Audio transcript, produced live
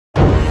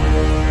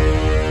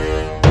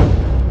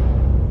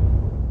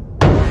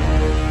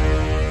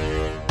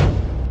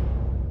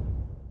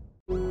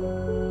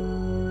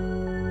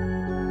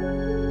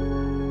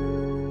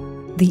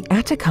The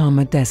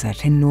Atacama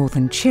Desert in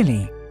northern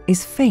Chile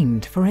is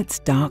famed for its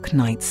dark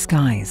night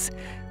skies,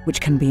 which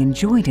can be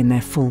enjoyed in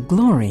their full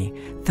glory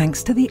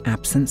thanks to the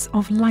absence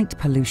of light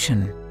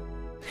pollution.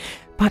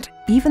 But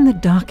even the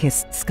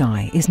darkest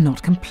sky is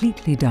not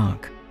completely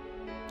dark.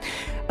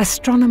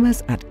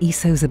 Astronomers at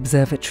ESO's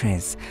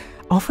observatories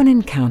often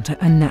encounter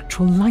a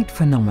natural light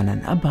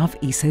phenomenon above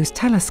ESO's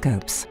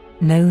telescopes,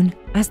 known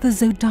as the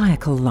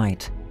zodiacal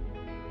light.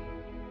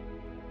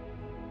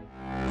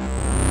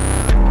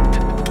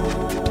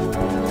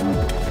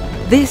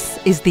 This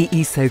is the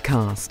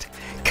ESOcast,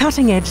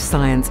 cutting-edge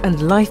science and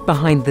life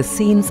behind the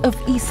scenes of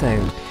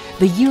ESO,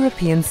 the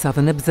European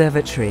Southern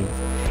Observatory,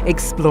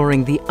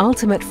 exploring the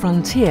ultimate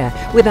frontier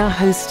with our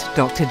host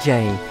Dr.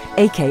 J,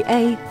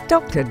 aka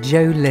Dr.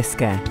 Joe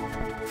Liske.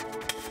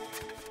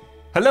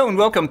 Hello and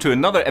welcome to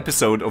another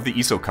episode of the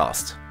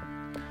ESOcast.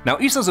 Now,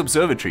 ESO's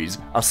observatories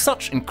are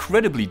such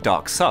incredibly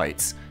dark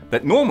sites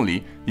that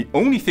normally the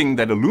only thing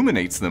that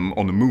illuminates them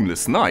on a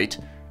moonless night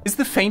is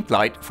the faint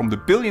light from the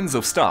billions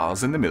of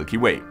stars in the Milky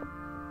Way.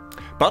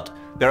 But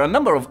there are a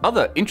number of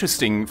other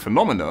interesting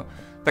phenomena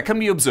that can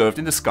be observed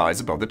in the skies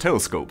above the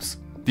telescopes.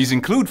 These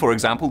include, for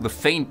example, the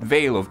faint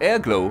veil of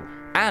airglow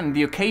and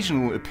the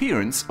occasional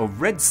appearance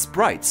of red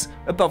sprites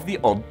above the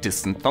odd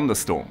distant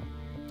thunderstorm.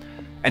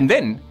 And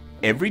then,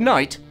 every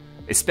night,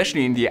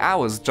 especially in the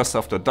hours just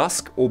after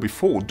dusk or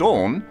before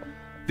dawn,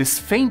 this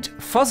faint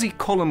fuzzy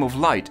column of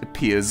light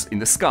appears in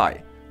the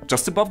sky,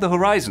 just above the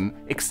horizon,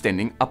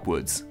 extending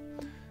upwards.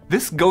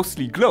 This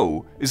ghostly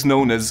glow is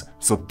known as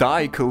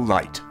zodiacal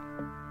light.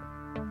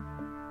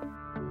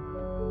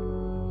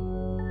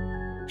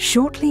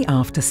 Shortly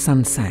after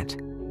sunset,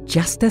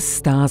 just as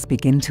stars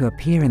begin to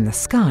appear in the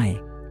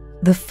sky,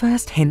 the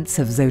first hints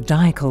of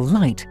zodiacal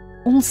light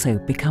also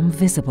become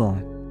visible.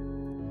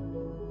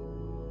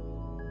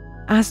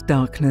 As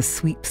darkness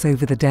sweeps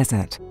over the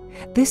desert,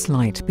 this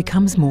light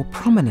becomes more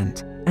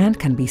prominent and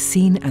can be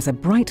seen as a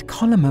bright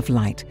column of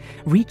light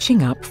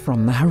reaching up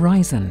from the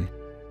horizon.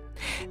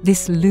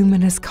 This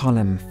luminous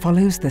column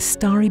follows the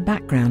starry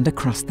background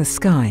across the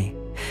sky,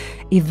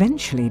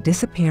 eventually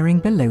disappearing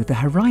below the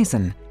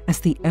horizon as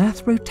the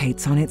Earth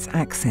rotates on its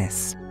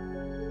axis.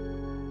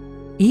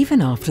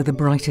 Even after the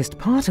brightest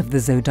part of the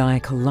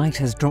zodiacal light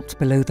has dropped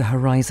below the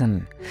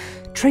horizon,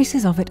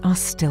 traces of it are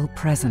still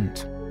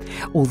present,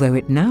 although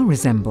it now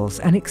resembles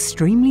an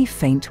extremely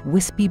faint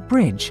wispy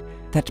bridge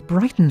that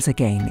brightens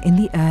again in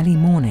the early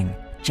morning,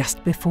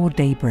 just before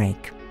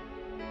daybreak.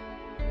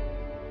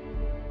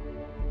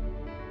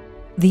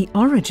 The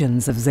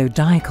origins of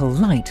zodiacal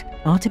light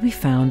are to be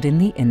found in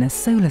the inner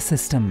solar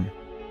system.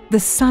 The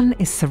Sun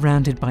is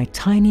surrounded by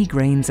tiny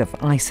grains of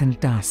ice and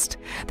dust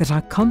that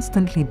are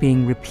constantly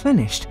being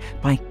replenished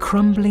by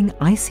crumbling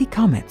icy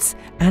comets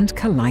and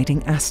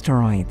colliding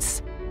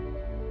asteroids.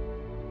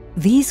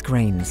 These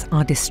grains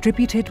are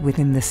distributed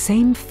within the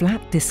same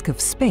flat disk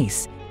of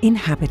space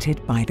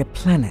inhabited by the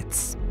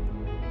planets.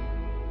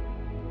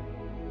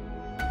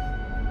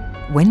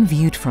 When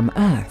viewed from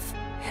Earth,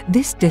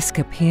 this disk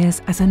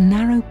appears as a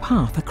narrow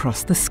path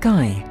across the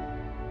sky,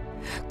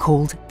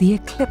 called the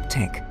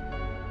ecliptic,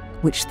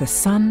 which the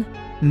Sun,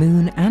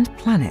 Moon and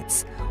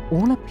planets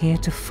all appear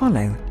to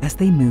follow as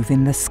they move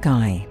in the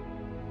sky.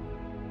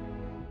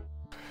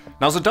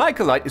 Now,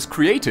 zodiacal light is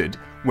created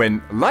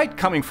when light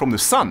coming from the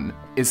Sun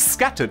is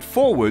scattered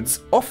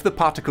forwards off the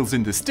particles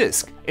in this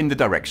disk in the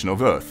direction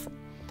of Earth.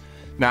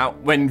 Now,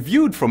 when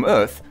viewed from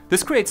Earth,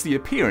 this creates the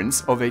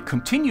appearance of a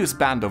continuous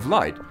band of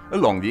light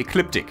along the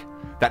ecliptic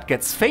that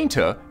gets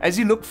fainter as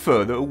you look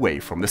further away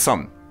from the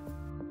Sun.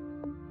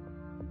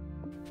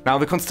 Now,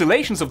 the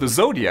constellations of the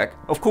zodiac,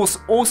 of course,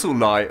 also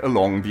lie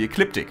along the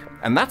ecliptic,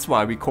 and that's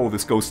why we call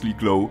this ghostly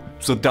glow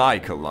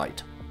zodiacal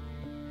light.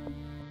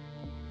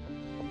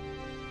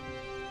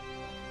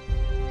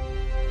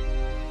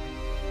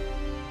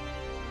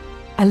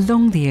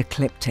 Along the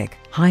ecliptic,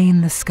 high in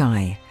the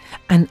sky,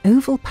 an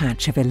oval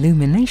patch of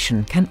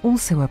illumination can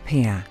also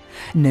appear,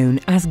 known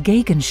as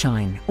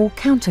Gegenschein or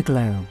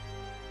counterglow.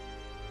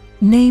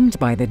 Named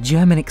by the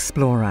German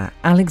explorer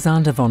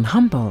Alexander von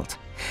Humboldt,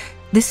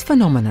 this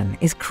phenomenon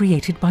is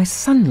created by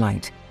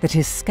sunlight that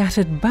is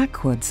scattered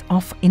backwards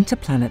off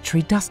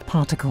interplanetary dust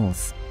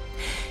particles.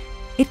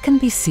 It can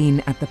be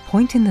seen at the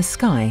point in the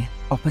sky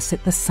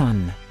opposite the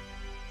Sun.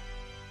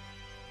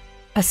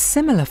 A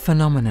similar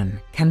phenomenon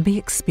can be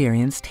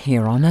experienced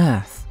here on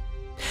Earth.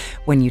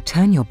 When you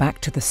turn your back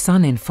to the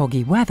Sun in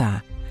foggy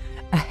weather,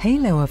 a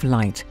halo of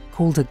light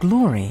called a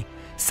glory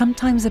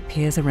sometimes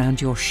appears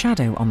around your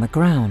shadow on the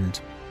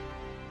ground.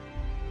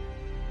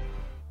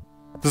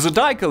 The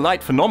zodiacal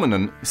light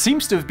phenomenon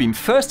seems to have been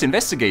first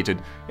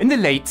investigated in the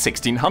late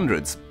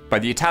 1600s by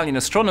the Italian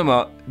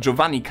astronomer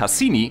Giovanni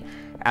Cassini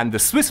and the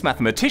Swiss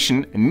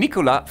mathematician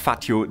Nicolas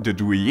Fatio de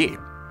Douillet.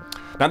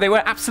 Now, they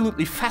were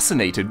absolutely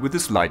fascinated with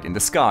this light in the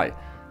sky.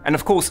 And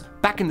of course,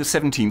 back in the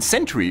 17th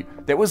century,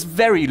 there was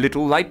very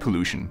little light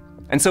pollution.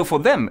 And so for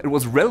them, it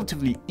was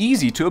relatively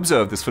easy to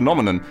observe this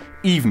phenomenon,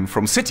 even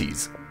from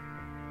cities.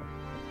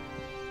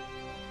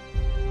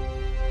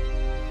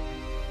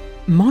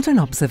 Modern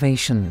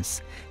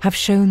observations have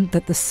shown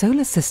that the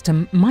solar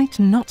system might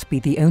not be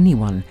the only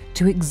one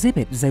to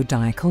exhibit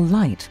zodiacal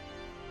light.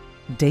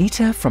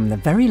 Data from the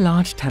Very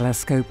Large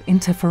Telescope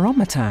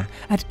Interferometer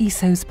at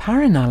ESO's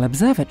Paranal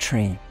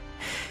Observatory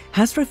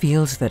has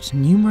revealed that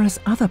numerous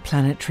other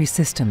planetary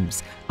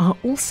systems are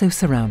also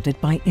surrounded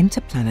by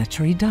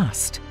interplanetary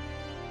dust.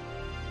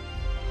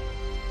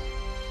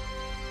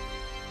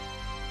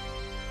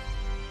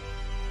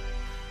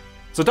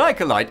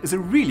 Zodiacal light is a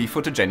really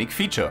photogenic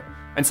feature,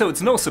 and so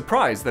it's no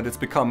surprise that it's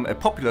become a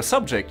popular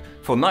subject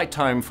for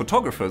nighttime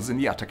photographers in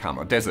the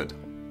Atacama Desert.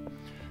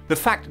 The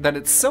fact that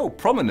it's so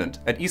prominent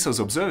at ESO's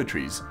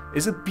observatories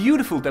is a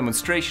beautiful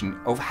demonstration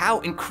of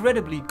how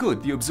incredibly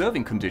good the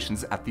observing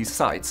conditions at these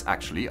sites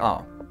actually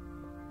are.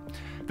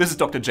 This is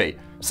Dr. J,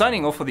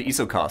 signing off for the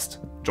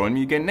ESOcast. Join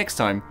me again next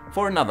time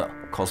for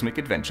another cosmic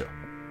adventure.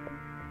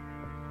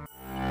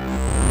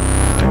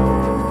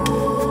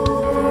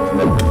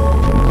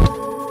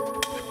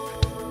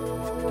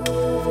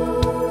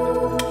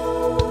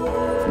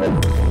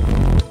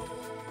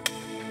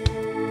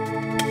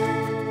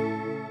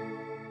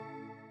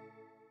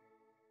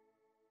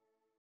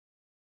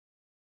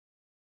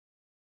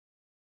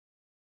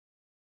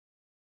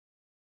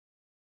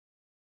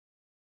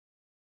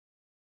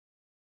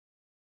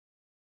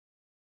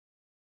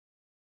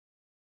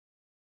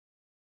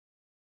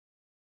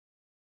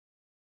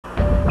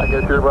 I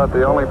guess you're about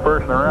the only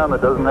person around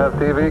that doesn't have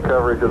TV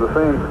coverage of the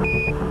scene.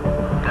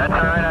 That's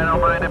all right, I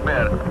don't mind a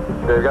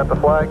bit. They've got the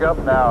flag up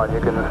now, and you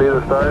can see the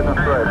stars and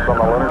stripes on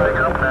the lunar.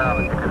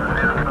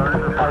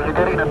 Are you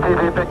getting a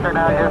TV picture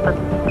now, Houston?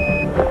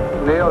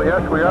 Neil,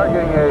 yes, we are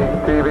getting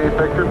a TV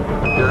picture.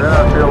 You're in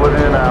our field of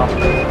view now.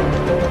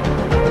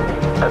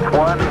 That's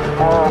one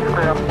small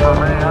step for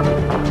man,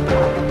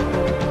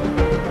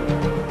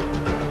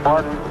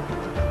 one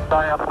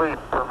giant